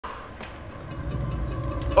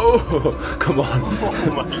Oh, come on. Oh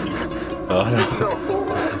my god. Oh, no.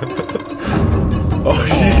 Oh,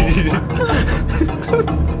 shit.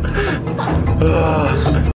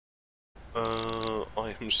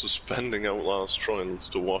 I am suspending Outlast Trials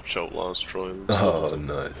to watch Outlast Trials. Oh,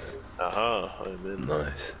 nice. Aha, I'm in.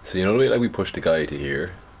 Nice. So you know the way like we pushed the guy to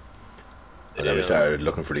here? And then we started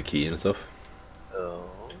looking for the key and stuff? Oh.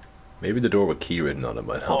 Maybe the door with key written on it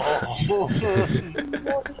might help.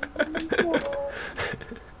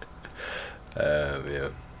 Yeah.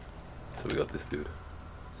 So we got this dude.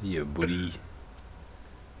 Yeah, buddy.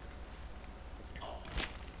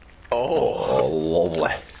 Oh,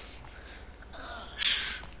 lovely.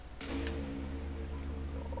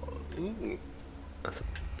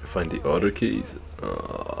 Find the other keys.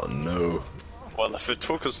 Oh no. Well, if it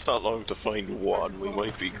took us that long to find one, we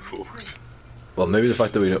might be cooked. Well, maybe the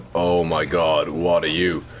fact that we know. Oh my god, what are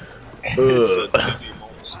you? It's a titty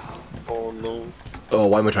monster. Oh no. Oh,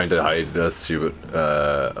 why am I trying to hide? That's stupid.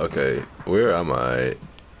 Okay. Where am I?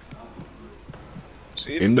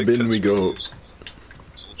 See if In the big bin we tits go. moves.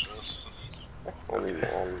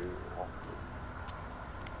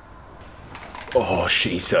 Oh,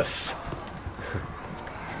 Jesus.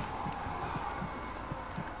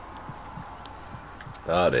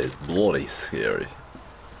 That is bloody scary.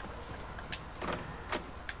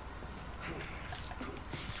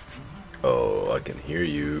 Oh, I can hear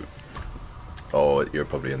you. Oh, you're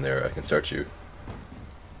probably in there. I can start you.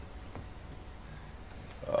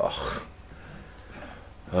 Oh.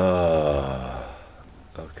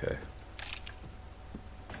 Okay.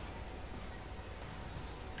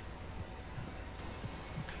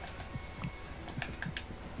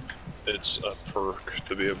 It's a perk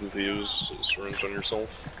to be able to use a syringe on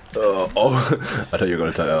yourself. Oh, I thought you were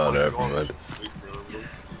going to tell. Oh, no, never mind.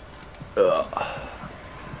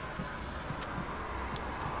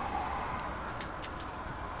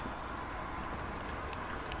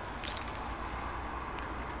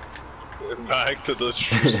 Back to the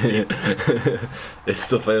true. It's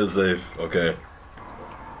the failsafe. Okay. If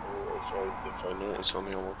I notice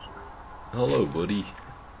any of it. Hello, buddy.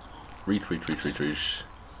 Reach.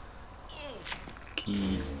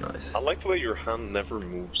 Key. Nice. I like the way your hand never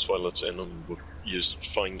moves while it's in them, but you just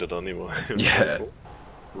find it anyway. Yeah. Cool.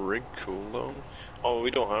 Rig cooldown? Oh,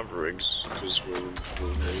 we don't have rigs, because we're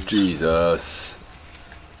Jesus.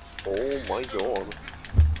 Oh my god.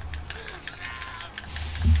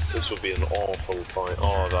 This would be an awful fight.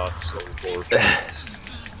 Oh, that's unfortunate.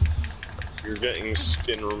 You're getting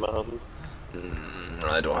Skinner, man.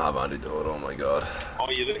 I don't have antidote, oh my god. Oh,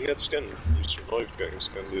 you didn't get skinned. You survived getting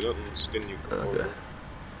skinned. You didn't skin you. Okay.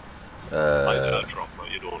 I dropped that.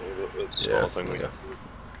 You don't know that. It's yeah, not a thing we okay. can do.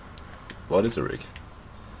 What is a rig?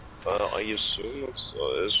 I assume it's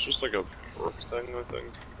just like a perk thing, I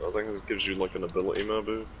think. I think it gives you like an ability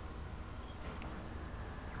maybe.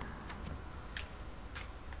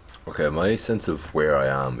 Okay, my sense of where I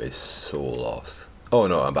am is so lost. Oh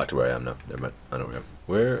no, I'm back to where I am now. Never mind. I know where I am.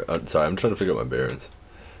 Where? Sorry, I'm trying to figure out my bearings.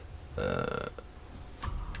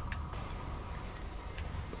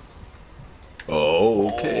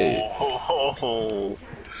 Oh, okay. Oh,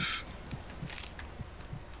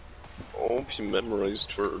 hope you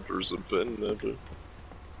memorized where there's a bin, maybe.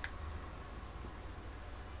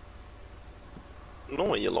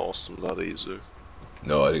 No, you lost him that easy.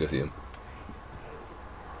 No, I think I see him.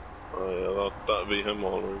 Oh yeah, that'd be him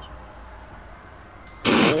alright.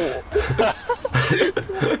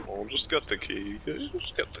 Oh, just get the key.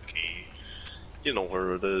 Just get the key. You know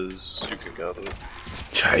where it is. You can get it.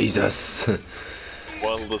 Jesus.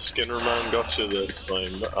 Well, the Skinner man got you this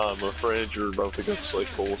time. I'm afraid you're about to get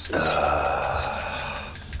psychosis.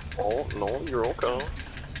 Oh, no, you're okay.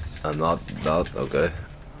 I'm not okay.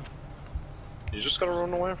 You just gotta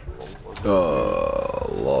run away from them.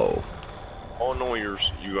 Low. Oh no, you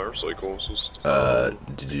are psychosis.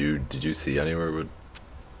 Did you see anywhere with?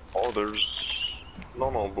 Oh, there's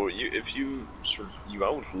no, but if you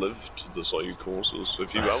outlived the psychosis.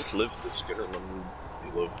 If you outlived the Skinner man,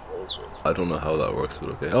 you lived also. I don't know how that works, but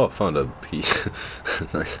okay. Oh, found a pea.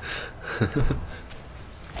 Nice.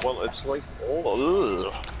 Well, it's like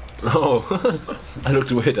ugh. Oh, I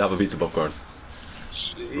looked away to have a piece of popcorn.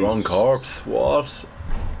 Jeez. Wrong corpse. What?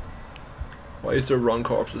 Why is there wrong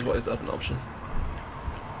corpses? Why is that an option?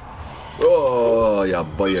 Oh, yeah,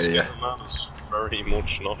 boy, The yeah. Skinner man is very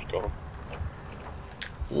much not gone.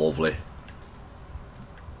 Lovely.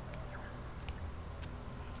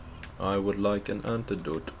 I would like an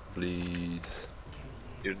antidote, please.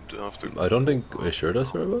 You'd have to. I don't think. Are you sure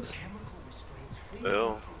that's where it was?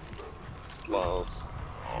 Yeah. Glass.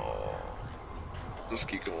 Oh. Just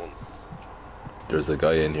keep going. There's a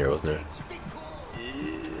guy in here, wasn't there?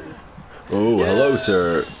 Yeah. Oh, hello,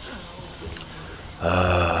 sir.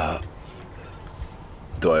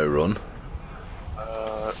 Do I run?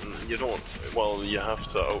 You don't. Well, you have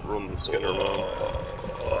to outrun the Skinner man.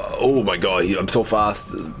 Oh my god, I'm so fast.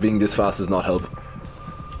 Being this fast does not help.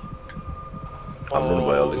 I'm running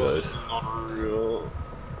by all the That's guys. not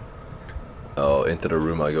Oh, into the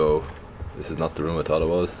room I go. This is not the room I thought it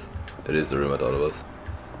was. It is the room I thought it was.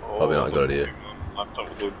 Probably not a good idea. Laptop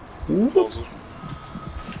with the closet.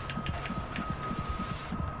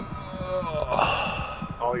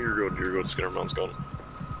 Oh, you're good. You're good. Skinner man's gone.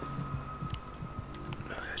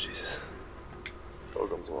 Okay, Jesus. All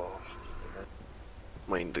guns off.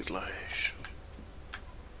 Mind the glass.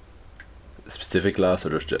 Specific glass or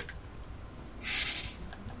just it?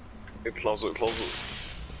 Closet.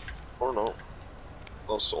 Or no.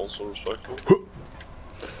 That's also respectful.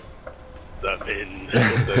 That in.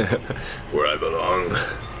 Where I belong.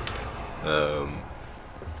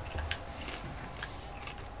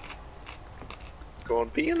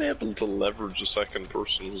 God, being able to leverage a second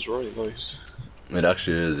person is very nice. It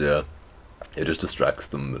actually is, yeah. It just distracts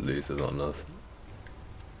them at least, if not else.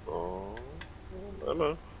 Oh, I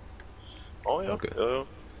know. Oh, yeah. Okay. Yeah.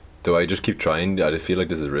 Do I just keep trying? I feel like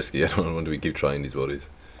this is risky. I don't want to keep trying these bodies.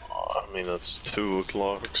 I mean, it's 2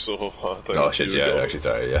 o'clock, so I think. Oh shit, yeah, actually,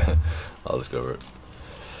 sorry, yeah. I'll just go over it.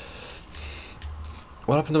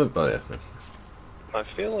 What happened to my. Oh, yeah. I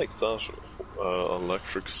feel like that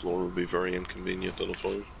electric floor would be very inconvenient in a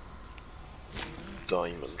fight.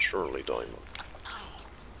 Diamond, surely diamond.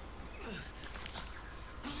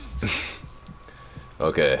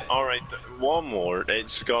 Okay. Alright, one more.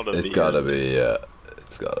 It's gotta be. It's gotta be, yeah.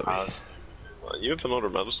 It's gotta be. Past. You have another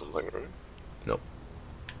medicine thing, right? Nope.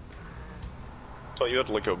 I thought you had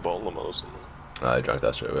like a bottle of medicine. I drank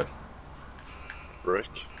that straight away. Brick.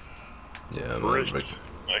 Yeah, I'm Brick. on brick.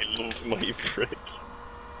 I love my brick.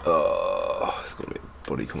 Oh, it's gonna be a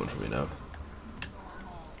buddy coming for me now.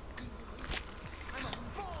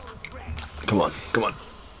 Come on, come on.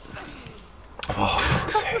 Oh,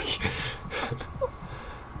 fuck's sake.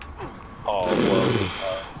 Oh,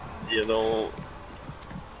 well, you know,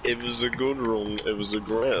 it was a good run, it was a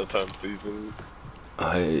great attempt even.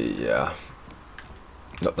 Yeah.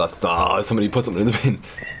 No, that's not. Somebody put something in the bin.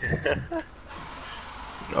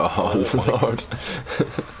 Oh, Lord.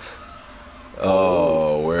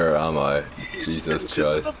 Oh, where am I? Jesus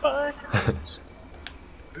Christ. I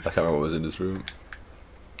can't remember what was in this room.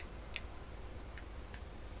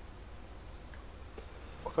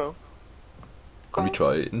 Okay. Let me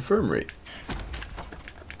try infirmary.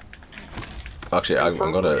 Actually, I'm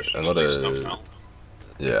gonna.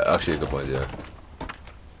 Yeah, actually, a good point. Yeah.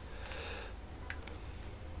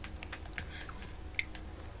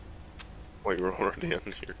 Wait, we're already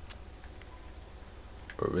in here.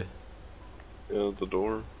 Were we? Yeah, the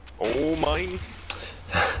door. Oh, mine!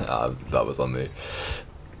 That was on me.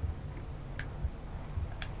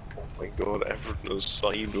 Oh my god, everything is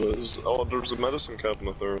sideways. Oh, there's a medicine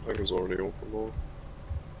cabinet there, I think it's already open though.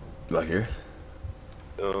 Back here?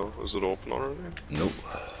 Yeah, is it open already? Nope.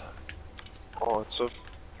 Oh, it's a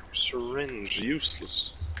syringe,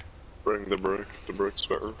 useless. Bring the brick, the brick's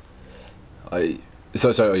better.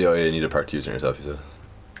 So sorry, oh, yeah, you need a part to use on yourself, you said?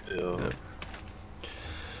 Yeah.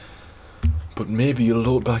 But maybe you'll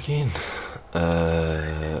load back in.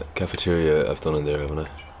 Cafeteria I've done in there, haven't I?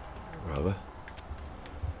 Or have I?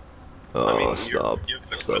 Oh, I mean, stop. you have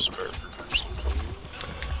the Stop. whisper or something.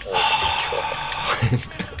 Oh my god.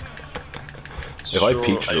 If I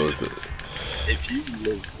peeked those... If you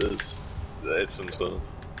live this, it's insane.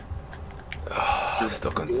 You're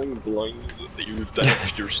stuck on... going blind, you're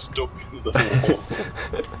deaf, you're stuck in the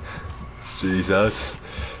wall. Jesus.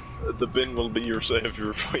 The bin will be your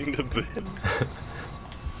savior, find a bin.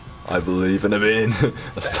 I believe in a bin.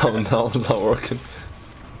 That one's not working.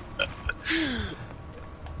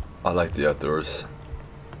 I like the outdoors.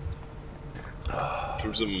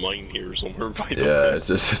 There's a mine here somewhere by the way. Yeah, it's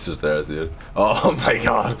just there, I see it. Oh my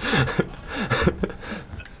god!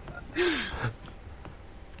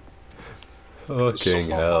 Fucking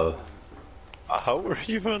hell. How are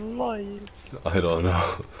you alive? I don't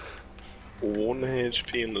know. 1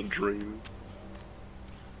 HP in a dream.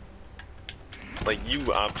 Like,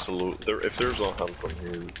 you absolute. If there's a health in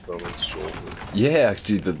here, then it's so good. Yeah,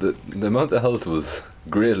 actually, the amount of health was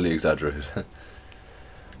greatly exaggerated.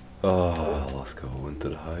 Oh, let's go into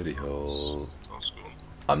the hidey hole. That's good.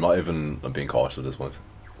 I'm being cautious at this point.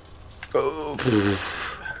 Oh.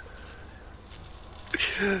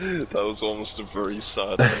 That was almost a very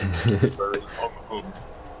sad end. Very long.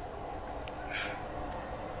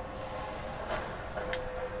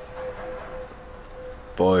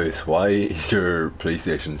 Boys, why is your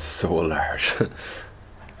PlayStation so large?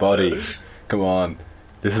 Buddy, come on.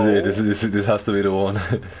 This is it. This has to be the one.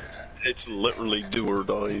 It's literally do or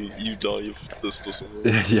die. You die if this doesn't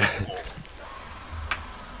work. Yeah.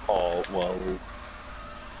 Oh, well.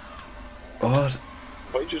 What?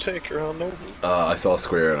 Why'd you take your hand over? I saw a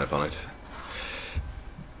square and I panicked.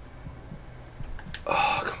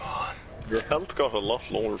 Oh, come on. Your health got a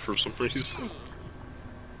lot lower for some reason.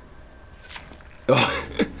 Oh,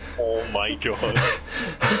 Oh my god.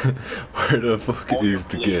 where the fuck is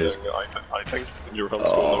the gate? I think your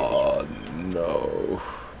health's going over. Oh, no.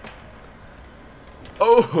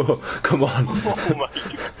 Oh, come on. Oh my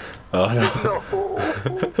god. Oh, no.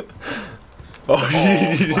 No. Oh,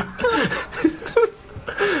 shit.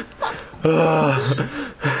 No.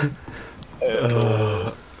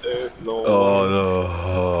 No. Oh, no.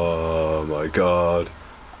 Oh, my God.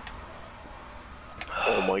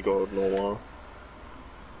 Oh my god, no more.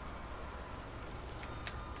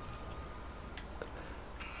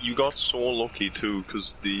 You got so lucky too,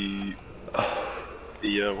 cause the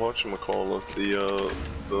whatchamacallit,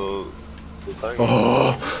 the thing.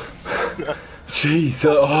 Oh, jeez.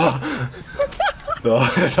 Oh,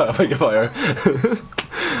 oh, I'm making fire.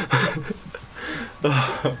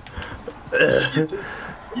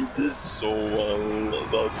 You did so well.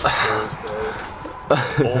 That's so sad.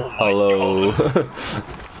 Oh my Hello. god.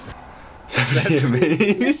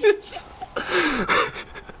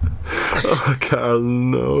 Oh, Carl,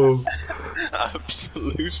 no.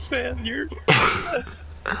 Absolute failure.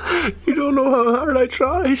 You don't know how hard I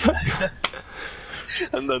tried.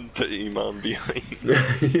 And then the E-man behind.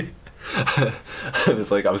 I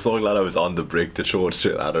was like, I'm so glad I was on the brick to throw it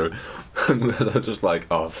straight at her. I was just like,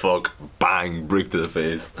 oh fuck, bang, brick to the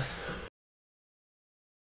face.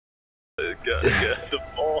 Get the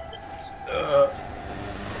balls.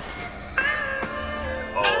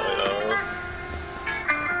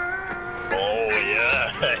 Oh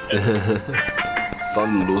yeah.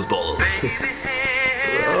 Fun those balls.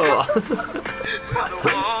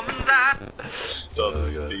 That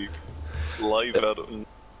is deep. Live editing.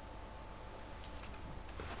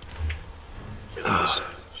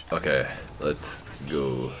 Okay, let's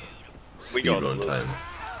go. We got Speedrun this. time.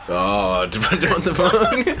 Oh, do you want the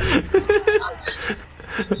wrong?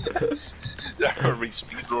 Are we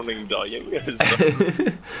speedrunning dying? Is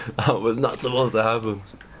that... That was not supposed to happen.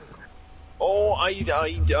 Oh, I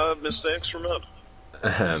mistakes from it.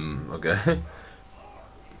 Okay.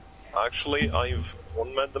 Actually, I've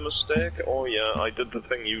made the mistake. Oh yeah, I did the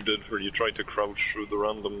thing you did where you tried to crouch through the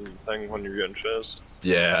random thing when you're getting chased.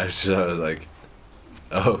 Yeah, I was like,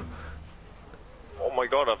 oh. Oh my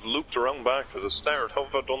god, I've looped around back to the start. How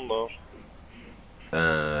have I done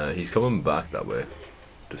that? He's coming back that way.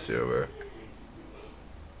 To see where.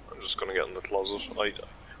 I'm just gonna get in the closet.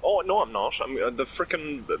 Oh no, I'm not. I'm the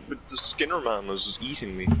frickin' the Skinner man is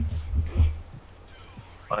eating me.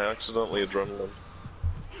 I accidentally adrenaline.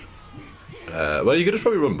 Well, you could just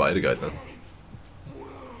probably run by the guy then.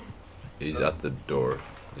 He's at the door.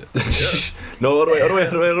 Yeah. No, other way,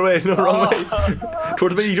 no, wrong way.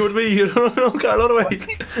 Towards me. No, Carl, other way.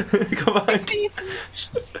 Come back.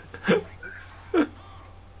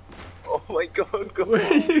 Oh my god, go Where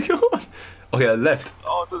are you going? Okay, left.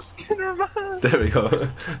 Oh, the Skinner man! There we go.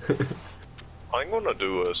 I'm gonna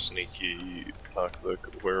do a sneaky tactic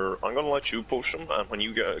where I'm gonna let you push him, and when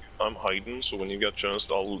you get, I'm hiding, so when you get chanced,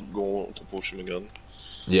 I'll go to push him again.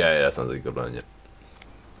 Yeah, that sounds like a good plan, yeah.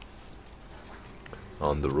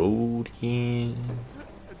 On the road again.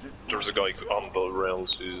 There's a guy on the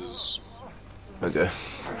rails who's... Okay.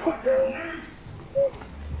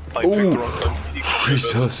 I picked the wrong time.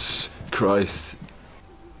 Jesus Christ.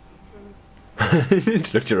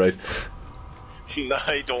 Look, you're right. Nah,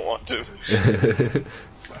 I don't want to.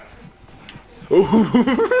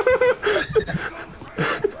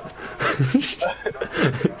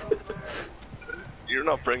 You're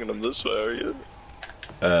not bringing him this way, are you?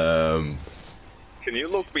 Can you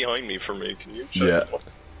look behind me for me? Can you check? Yeah.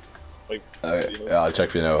 Like, Yeah, I'll check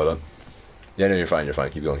for you now, hold on. Yeah, no, you're fine,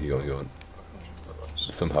 keep going.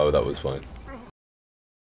 Somehow that was fine.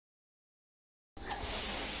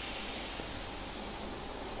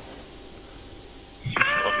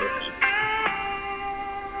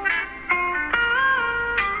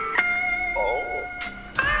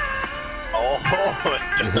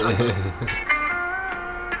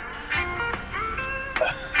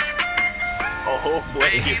 Oh,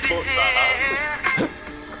 where you put that?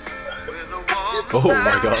 Oh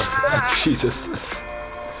my god, Jesus.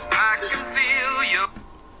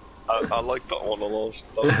 I like that one a lot.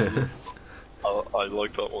 That's, I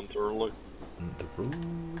like that one thoroughly.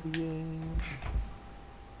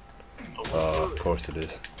 course it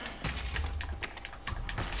is.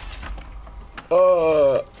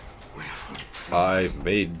 I've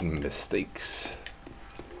made mistakes.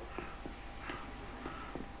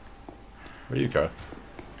 Where are you, Carl?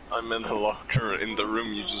 I'm in a locker in the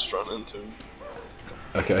room you just ran into.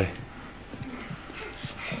 Okay.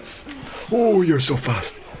 Oh, you're so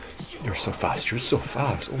fast. You're so fast. You're so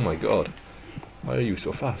fast. Oh my god. Why are you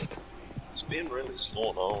so fast? It's being really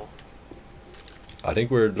slow now. I think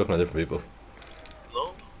we're looking at different people.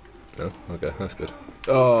 No? No? Okay, that's good.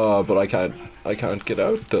 Oh, but I can't get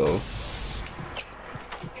out though.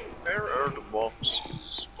 Where are the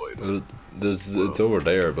boxes, by the Well, it's over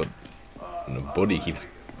there, but Buddy keeps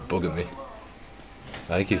bugging me.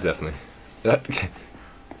 I think he's left me.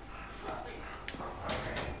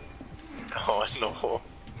 Oh no.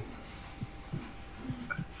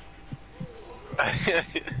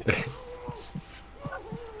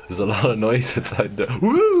 There's a lot of noise outside the.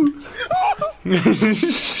 Woo!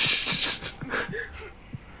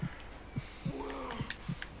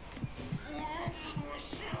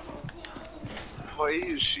 Why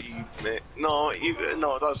is she? No,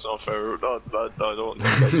 no, that's not fair. No, I don't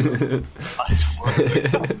think that's fair. I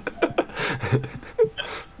don't think that's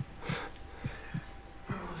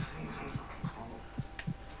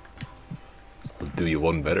I'll do you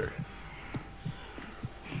one better.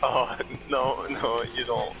 Oh, no, you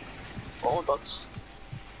don't. Oh, that's.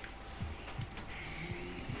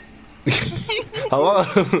 Hello?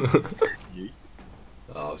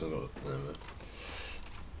 Oh, I was gonna.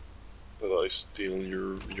 Did I steal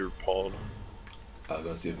your pod? I was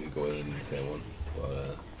gonna see if we can go in the same one,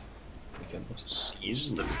 but we can't.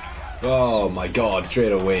 Seize them. Oh my god,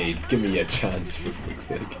 straight away. Give me a chance, for fuck's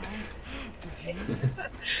sake.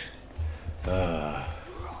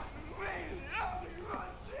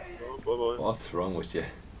 Bye-bye. What's wrong with you?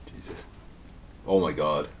 Jesus. Oh my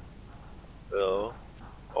god. Yeah.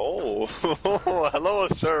 Oh, hello,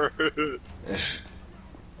 sir.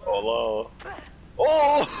 Hello.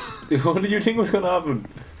 Oh! What did you think was gonna happen?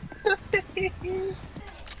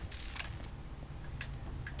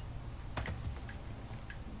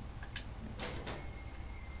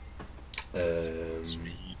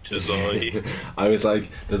 Sweet as I. I was like,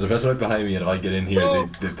 there's a person right behind me, and if I get in here,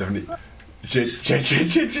 they definitely. Shit.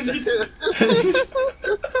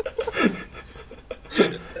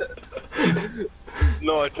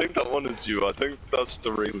 No, I think that one is you. I think that's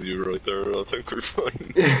the real you right there. I think we're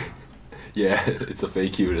fine. Yeah, it's a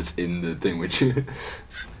fake you that's in the thing with you.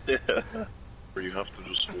 Yeah. Or you have to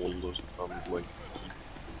just hold it and like,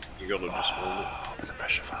 you gotta just hold it. There's a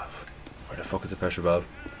pressure valve. Where the fuck is the pressure valve?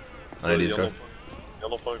 I The need these guys.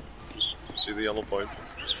 yellow pipe. Just see the yellow pipe.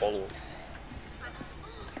 Just follow it.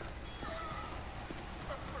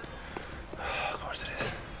 Of course it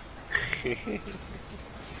is.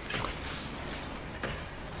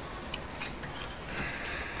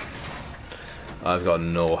 I've got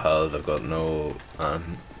no health, I've got no...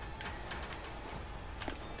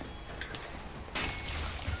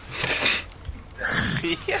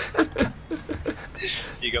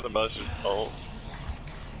 You gotta mash it. Oh.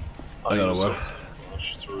 I gotta was what? also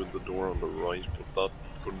mash through the door on the right, but that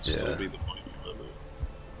could still be the pipe.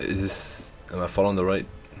 Is this... Am I following the right?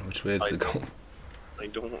 Which way does it go? I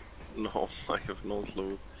don't know. I have no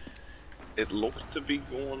clue. It looked to be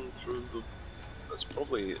going through the... That's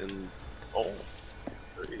probably in... Oh,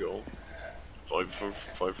 there you go. 5 for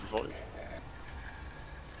 5.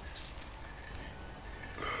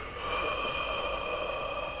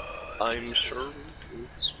 I'm sure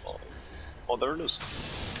it's fine. Oh, there it is.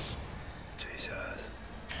 Jesus.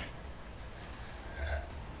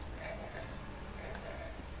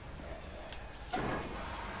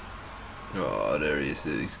 Oh, there he is.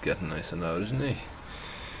 He's getting nice and loud, isn't he?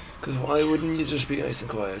 Because why wouldn't you just be nice and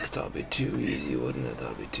quiet? Because that'd be too easy, wouldn't it?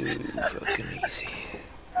 That'd be too fucking easy.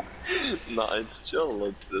 Nah, it's chill.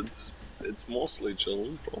 It's mostly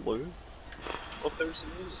chill, probably. But there's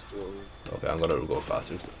music going. Okay, I'm gonna go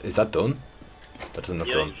faster. Is that done? That doesn't look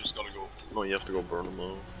Yeah, done. you just gotta go. No, you have to go burn them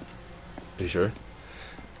out. Are you sure?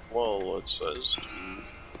 Well, it says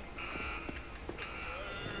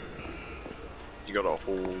you gotta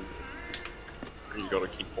hold. You gotta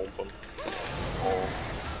keep pumping.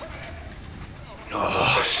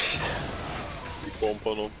 Oh, Jesus. Keep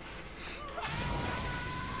pumping them.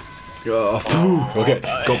 Oh, okay,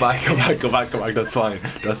 go back. That's fine.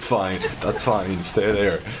 Stay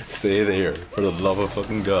there. For the love of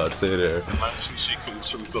fucking God, stay there. Imagine she comes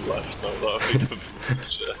from the left now. That would have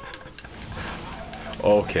shit.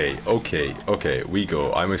 Okay, we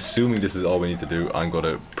go. I'm assuming this is all we need to do. I'm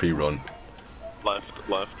gonna pre-run. Left.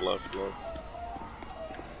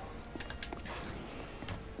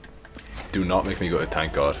 Do not make me go.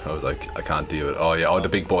 Thank God. I was like, I can't deal with it. Oh yeah. Oh, the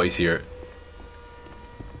big boys here.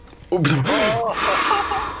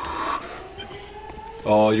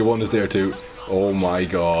 Oh, your one is there too. Oh my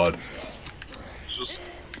God. Just.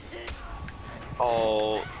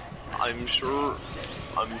 Oh, I'm sure it's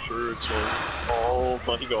one. Oh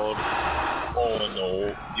my God. Oh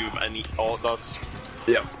no. Do you have any? Oh, that's.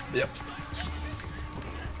 Yep. Yep.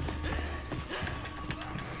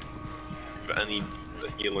 Do you have any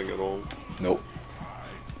healing at all? Nope.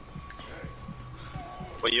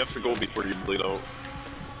 But you have to go before you bleed out.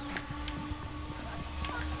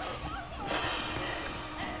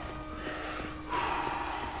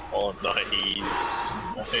 Oh, nice.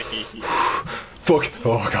 Nice. Fuck.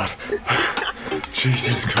 Oh God.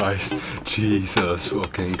 Jesus Christ. Jesus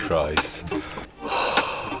fucking Christ.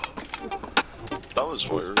 That was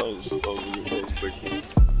fire. That was a big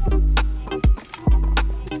one.